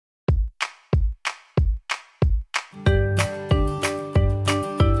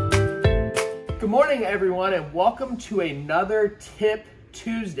Good morning, everyone, and welcome to another Tip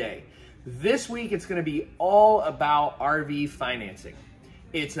Tuesday. This week, it's going to be all about RV financing.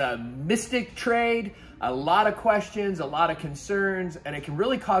 It's a mystic trade, a lot of questions, a lot of concerns, and it can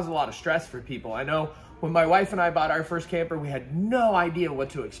really cause a lot of stress for people. I know when my wife and I bought our first camper, we had no idea what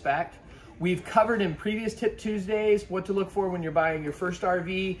to expect. We've covered in previous Tip Tuesdays what to look for when you're buying your first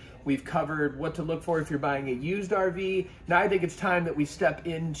RV. We've covered what to look for if you're buying a used RV. Now I think it's time that we step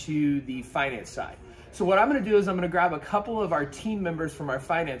into the finance side. So what I'm gonna do is I'm gonna grab a couple of our team members from our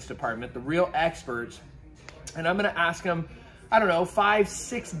finance department, the real experts, and I'm gonna ask them, I don't know, 5,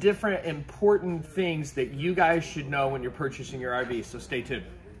 6 different important things that you guys should know when you're purchasing your RV, so stay tuned.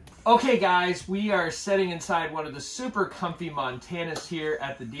 Okay guys, we are sitting inside one of the super comfy Montanas here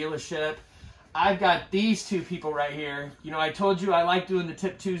at the dealership. I've got these two people right here. You know, I told you I like doing the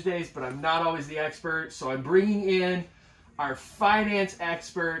Tip Tuesdays, but I'm not always the expert, so I'm bringing in our finance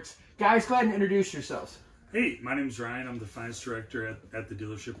experts. Guys, go ahead and introduce yourselves. Hey, my name's Ryan. I'm the finance director at the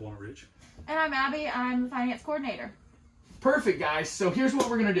dealership Walnut Ridge. And I'm Abby. I'm the finance coordinator. Perfect, guys. So here's what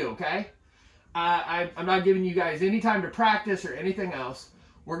we're going to do, okay? I'm not giving you guys any time to practice or anything else.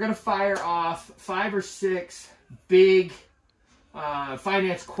 We're going to fire off 5 or 6 big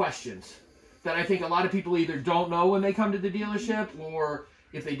finance questions that I think a lot of people either don't know when they come to the dealership, or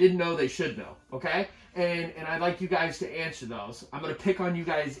if they didn't know, they should know, okay? And I'd like you guys to answer those. I'm going to pick on you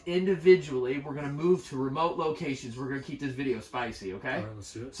guys individually. We're going to move to remote locations. We're going to keep this video spicy, okay? All right,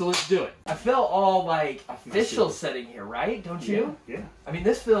 let's do it. So let's do it. I feel all like official setting here, right? Don't you? Yeah. I mean,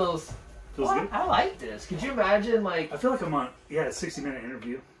 this feels Feels well, good. I like this. Could you imagine, like... I feel like I'm on, a 60-minute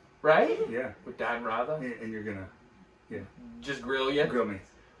interview. Right? Yeah. With Dan Ratha? And you're going to, Just grill you? grill me.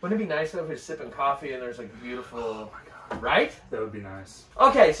 Wouldn't it be nice though if you're sipping coffee and there's like a beautiful... Oh my God. Right? That would be nice.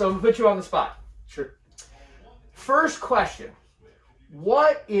 Okay, so I'm going to put you on the spot. Sure. First question.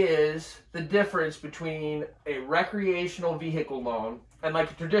 What is the difference between a recreational vehicle loan and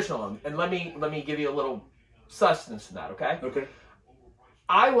like a traditional loan? And let me give you a little sustenance to that, okay? Okay.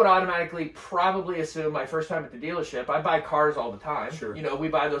 I would automatically probably assume my first time at the dealership, I buy cars all the time. Sure. You know, we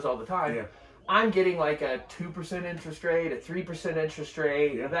buy those all the time. Yeah. I'm getting like a 2% interest rate, a 3% interest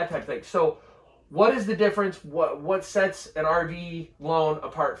rate, Yeah. that type of thing. So what is the difference? What sets an RV loan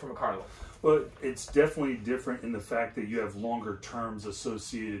apart from a car loan? Well, it's definitely different in the fact that you have longer terms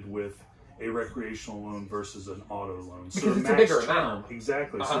associated with a recreational loan versus an auto loan. Because the it's a max bigger term, amount.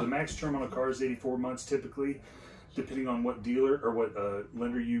 Exactly. So the max term on a car is 84 months typically, depending on what dealer or what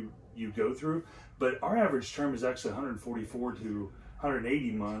lender you go through. But our average term is actually 144 to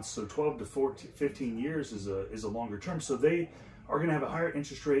 180 months. So 12 to 15 years is a longer term. So they are going to have a higher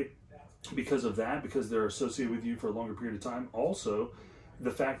interest rate because of that, because they're associated with you for a longer period of time. Also, the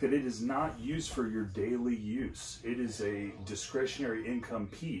fact that it is not used for your daily use. It is a discretionary income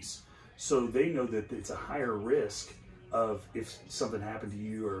piece. So they know that it's a higher risk of if something happened to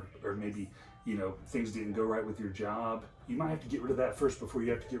you or maybe, you know, things didn't go right with your job. You might have to get rid of that first before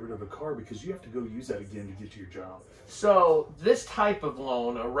you have to get rid of a car, because you have to go use that again to get to your job. So this type of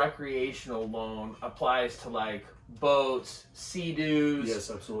loan, a recreational loan, applies to like boats, Sea-Doos,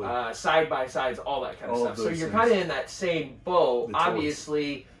 Yes, absolutely. side-by-sides, all that kind of All stuff. of So those you're things. kind of in that same boat. The toys.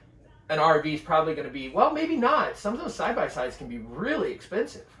 Obviously, an RV is probably going to be, well, maybe not. Some of those side-by-sides can be really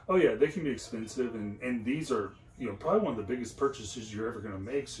expensive. Oh yeah, they can be expensive, and these are, you know, probably one of the biggest purchases you're ever going to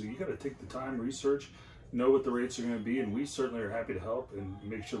make. So you got to take the time, research, know what the rates are going to be, and we certainly are happy to help and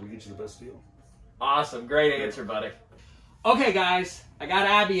make sure we get you the best deal. Awesome. Great answer, buddy. Okay, guys, I got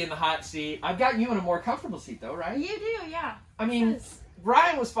Abby in the hot seat. I've got you in a more comfortable seat, though, right? You do, yeah. I mean, Yes.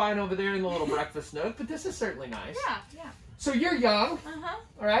 Ryan was fine over there in the little breakfast nook, but this is certainly nice. Yeah. So you're young, Uh-huh.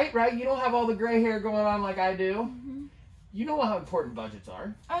 all right? Right? You don't have all the gray hair going on like I do. Mm-hmm. You know how important budgets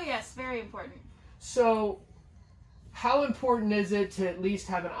are. Oh, yes, very important. So how important is it to at least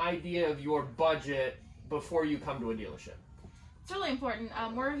have an idea of your budget before you come to a dealership? It's really important.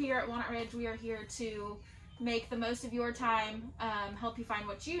 We're here at Walnut Ridge. We are here to make the most of your time, help you find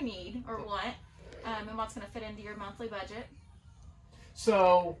what you need or want, and what's going to fit into your monthly budget.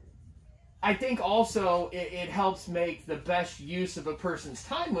 So I think also it helps make the best use of a person's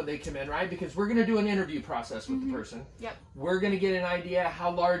time when they come in, right? Because we're going to do an interview process with the person. Yep. We're going to get an idea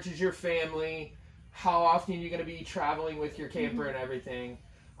how large is your family, how often you're going to be traveling with your camper and everything.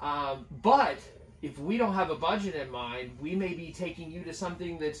 But if we don't have a budget in mind, we may be taking you to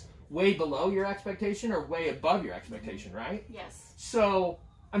something that's way below your expectation or way above your expectation, right? Yes. So,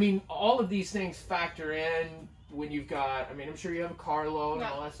 I mean, all of these things factor in when you've got, I mean, I'm sure you have a car loan and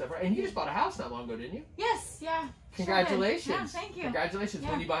all that stuff, right? And you just bought a house not long ago, didn't you? Yes, yeah. Congratulations. Sure did. Yeah, thank you. Congratulations.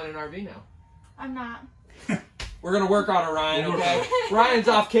 Yeah. When you buying an RV now? I'm not. We're going to work on it, Ryan, okay? Ryan's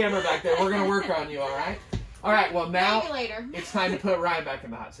off camera back there. We're going to work on you, all right? All right, well, now Maybe later. it's time to put Ryan back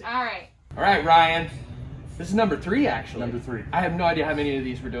in the hot seat. All right. All right, Ryan. This is number 3, actually. Number 3. I have no idea how many of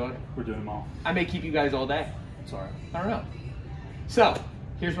these we're doing. We're doing them all. I may keep you guys all day. It's all right. I don't know. So,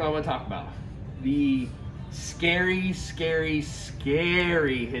 here's what I want to talk about. The scary, scary,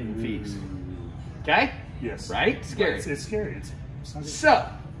 scary hidden fees. Okay? Yes. Right? Scary. It's scary. It's not good. So,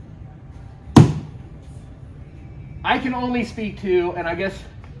 I can only speak to, and I guess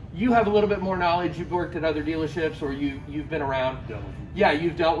you have a little bit more knowledge. You've worked at other dealerships, or you've been around. Dealt with them. Yeah,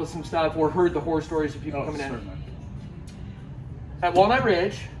 you've dealt with some stuff, or heard the horror stories of people coming certainly. in. At Walnut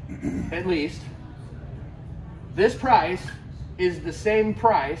Ridge, at least, this price is the same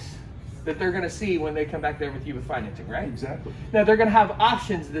price that they're going to see when they come back there with you with financing, right? Exactly. Now, they're going to have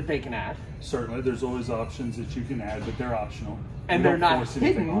options that they can add. Certainly, there's always options that you can add, but they're optional. And We they're don't not force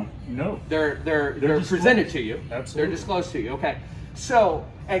anything hidden. on. No. They're disclosed. presented to you. Absolutely. They're disclosed to you. Okay. So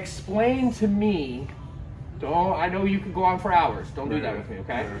explain to me. I know you could go on for hours. Don't do that with me,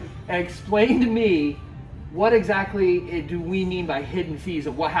 okay? Right. Explain to me what exactly do we mean by hidden fees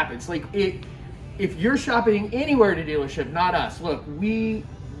and what happens. Like if you're shopping anywhere at a dealership, not us. Look, we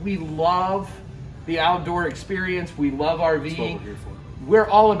love the outdoor experience. We love RVing. That's what we're here for. We're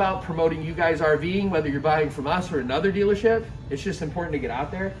all about promoting you guys RVing, whether you're buying from us or another dealership. It's just important to get out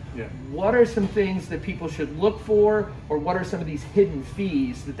there. Yeah. What are some things that people should look for, or what are some of these hidden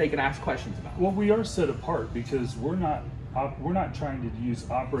fees that they can ask questions about? Well, we are set apart because we're not trying to use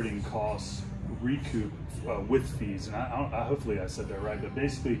operating costs recoup with fees, and I hopefully I said that right. But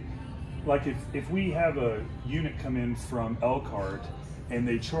basically, like if we have a unit come in from Elkhart and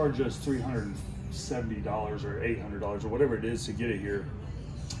they charge us $370 or $800 or whatever it is to get it here,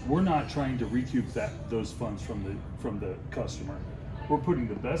 we're not trying to recoup those funds from the customer. We're putting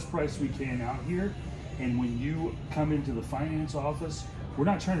the best price we can out here, and when you come into the finance office, we're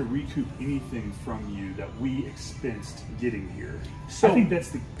not trying to recoup anything from you that we expensed getting here. So I think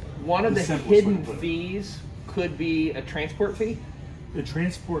that's one of the simplest way to hidden put it. fees could be a transport fee. The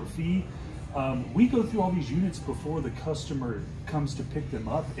transport fee, we go through all these units before the customer comes to pick them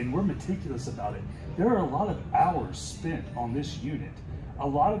up, and we're meticulous about it. There are a lot of hours spent on this unit. A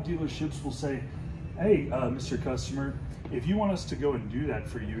lot of dealerships will say, hey, Mr. Customer, if you want us to go and do that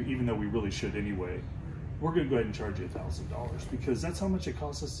for you, even though we really should anyway, we're going to go ahead and charge you $1,000 because that's how much it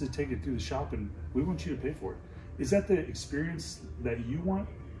costs us to take it through the shop, and we want you to pay for it. Is that the experience that you want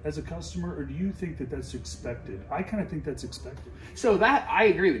as a customer, or do you think that that's expected? I kind of think that's expected. So that, I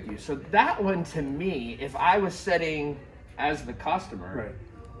agree with you. So that one, to me, if I was sitting as the customer, Right.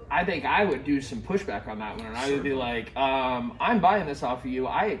 I think I would do some pushback on that one, and I would be like, I'm buying this off of you.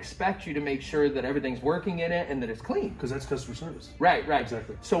 I expect you to make sure that everything's working in it and that it's clean. Because that's customer service. Right.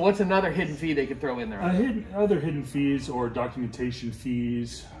 Exactly. So what's another hidden fee they could throw in there? Other hidden fees or documentation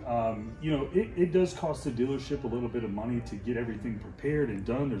fees. It does cost the dealership a little bit of money to get everything prepared and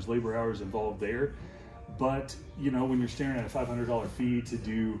done. There's labor hours involved there. But, when you're staring at a $500 fee to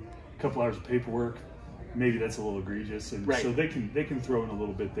do a couple hours of paperwork, maybe that's a little egregious. And Right. so they can throw in a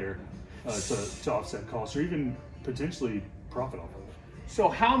little bit there to offset costs or even potentially profit off of it. So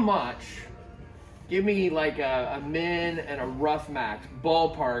how much, give me like a min and a rough max,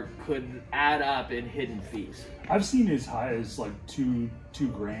 ballpark could add up in hidden fees? I've seen as high as like $2,000.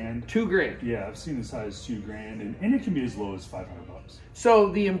 $2,000. Yeah, I've seen as high as $2,000, and it can be as low as $500. So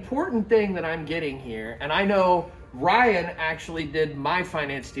the important thing that I'm getting here, and I know Ryan actually did my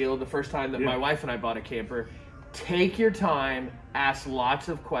finance deal the first time that my wife and I bought a camper. Take your time, ask lots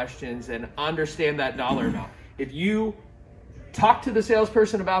of questions, and understand that dollar amount. If you talk to the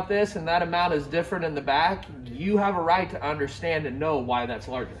salesperson about this and that amount is different in the back, you have a right to understand and know why that's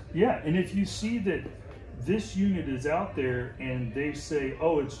larger. Yeah, and if you see that this unit is out there and they say,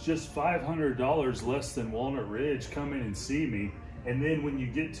 oh, it's just $500 less than Walnut Ridge, come in and see me. And then when you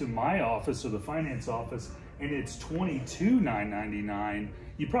get to my office or the finance office and it's $22,999,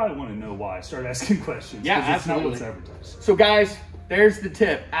 you probably want to know why. Start asking questions. Yeah, because absolutely. It's not what's advertised. So guys, there's the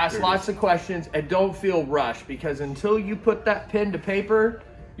tip. Ask There it lots is. of questions and don't feel rushed, because until you put that pen to paper,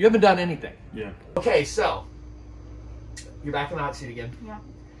 you haven't done anything. Yeah. Okay, so you're back in the hot seat again. Yeah.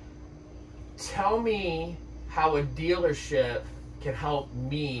 Tell me how a dealership can help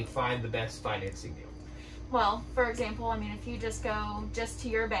me find the best financing deal. Well, for example, if you just go to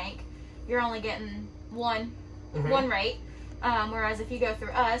your bank, you're only getting one rate. Whereas if you go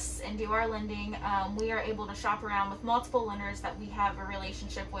through us and do our lending, we are able to shop around with multiple lenders that we have a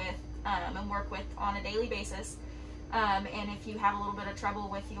relationship with and work with on a daily basis. And if you have a little bit of trouble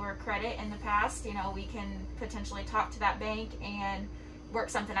with your credit in the past, we can potentially talk to that bank and work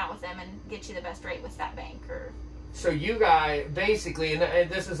something out with them and get you the best rate with that bank or So you guys, basically, and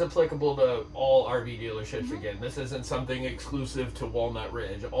this is applicable to all RV dealerships again. This isn't something exclusive to Walnut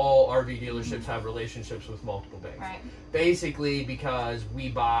Ridge. All RV dealerships have relationships with multiple banks. Right. Basically, because we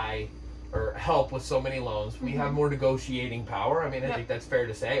buy or help with so many loans, we have more negotiating power. I mean, I think that's fair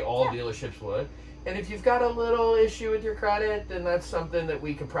to say. All dealerships would. And if you've got a little issue with your credit, then that's something that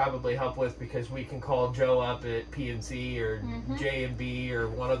we could probably help with, because we can call Joe up at PNC or J&B or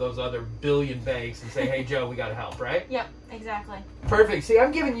one of those other billion banks and say, "Hey, Joe, we got to help," right? Yep, exactly. Perfect. See,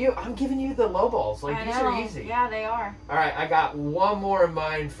 I'm giving you the low balls. Like, these are easy. Yeah, they are. All right, I got one more in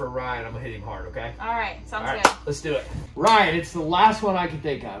mind for Ryan. I'm gonna hit him hard, okay? All right, sounds All right, good. let's do it. Ryan, it's the last one I can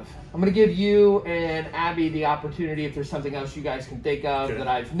think of. I'm gonna give you and Abby the opportunity, if there's something else you guys can think of that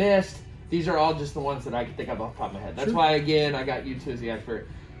I've missed. These are all just the ones that I can think of off the top of my head. That's why, again, I got you two as the expert.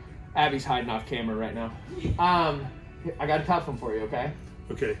 Abby's hiding off camera right now. I got a tough one for you, okay?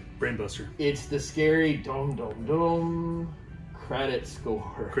 Okay, brain buster. It's the scary dum credit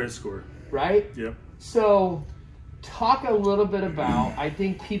score. Credit score. Right? Yep. So, talk a little bit about, I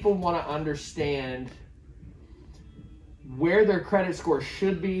think people want to understand where their credit score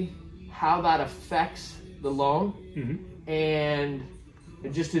should be, how that affects the loan, and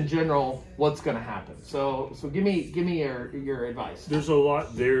just in general, what's going to happen. So give me your advice. There's a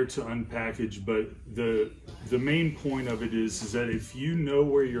lot there to unpackage, but the main point of it is that if you know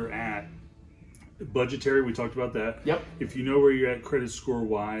where you're at, budgetary, we talked about that. Yep. If you know where you're at credit score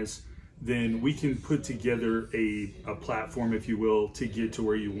wise, then we can put together a platform, if you will, to get to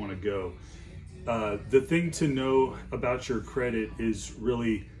where you want to go. The thing to know about your credit is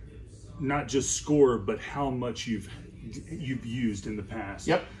really not just score, but how much you've used in the past.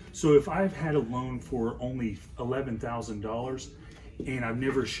 Yep. So if I've had a loan for only $11,000 and I've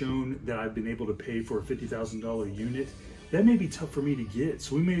never shown that I've been able to pay for a $50,000 unit, that may be tough for me to get.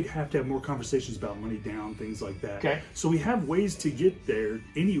 So we may have to have more conversations about money down, things like that. Okay. So we have ways to get there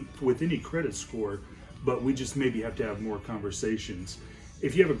with any credit score, but we just maybe have to have more conversations.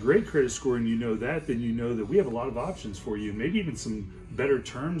 If you have a great credit score and you know that, then you know that we have a lot of options for you, maybe even some better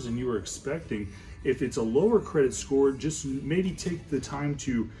terms than you were expecting. If it's a lower credit score, just maybe take the time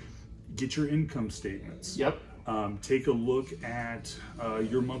to get your income statements. Yep. Take a look at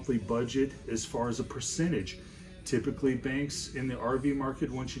your monthly budget as far as a percentage. Typically, banks in the RV market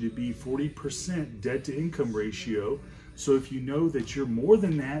want you to be 40% debt to income ratio. So if you know that you're more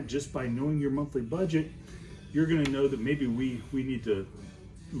than that just by knowing your monthly budget, you're going to know that maybe we need to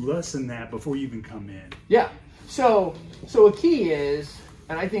lessen that before you even come in. Yeah. So a key is,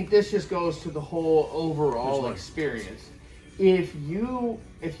 and I think this just goes to the whole overall experience. If you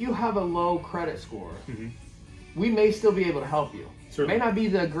have a low credit score, we may still be able to help you. Certainly. It may not be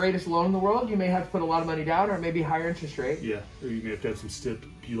the greatest loan in the world. You may have to put a lot of money down, or maybe higher interest rate. Yeah, or you may have to have some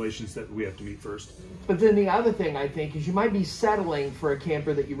stipulations that we have to meet first. But then the other thing, I think, is you might be settling for a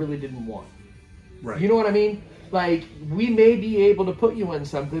camper that you really didn't want. Right. You know what I mean? Like, we may be able to put you in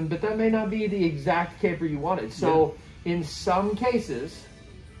something, but that may not be the exact camper you wanted. So in some cases,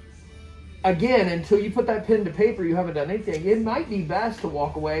 again, until you put that pen to paper, you haven't done anything. It might be best to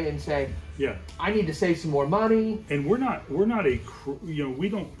walk away and say, I need to save some more money. And we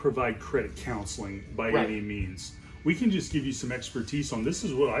don't provide credit counseling by any means. We can just give you some expertise on, this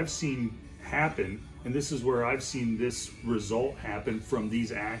is what I've seen happen, and this is where I've seen this result happen from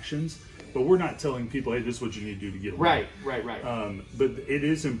these actions. But we're not telling people, hey, this is what you need to do to get away. Right. But it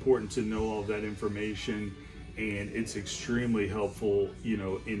is important to know all that information, and it's extremely helpful,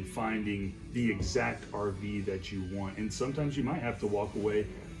 in finding the exact RV that you want. And sometimes you might have to walk away,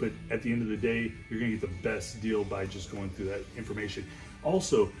 but at the end of the day, you're going to get the best deal by just going through that information.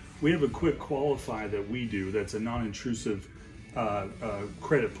 Also, we have a quick qualify that we do that's a non-intrusive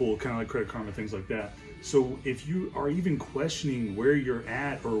credit pool, kind of like Credit Karma, things like that. So if you are even questioning where you're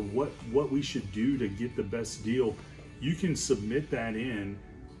at or what we should do to get the best deal, you can submit that in.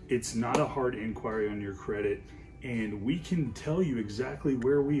 It's not a hard inquiry on your credit, and we can tell you exactly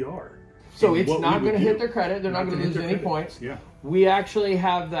where we are. So it's not going to hit their credit. They're not going to lose any points. Yeah. We actually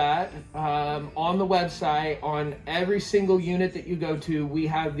have that on the website. On every single unit that you go to, we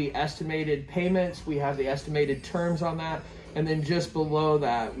have the estimated payments. We have the estimated terms on that. And then just below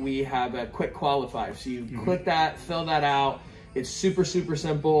that, we have a quick qualify. So you click that, fill that out. It's super, super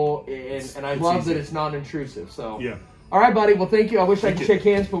simple. And I love that it's non-intrusive. So yeah. All right, buddy. Well, thank you. I wish I could shake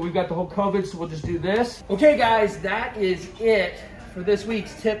hands, but we've got the whole COVID, so we'll just do this. Okay, guys, that is it for this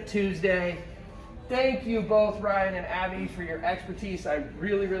week's Tip Tuesday. Thank you both, Ryan and Abby, for your expertise. I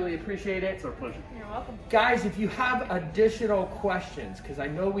really, really appreciate it. It's our pleasure. You're welcome. Guys, if you have additional questions, because I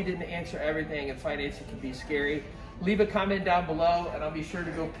know we didn't answer everything and financing can be scary, leave a comment down below, and I'll be sure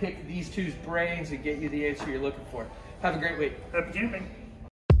to go pick these two's brains and get you the answer you're looking for. Have a great week. Happy camping.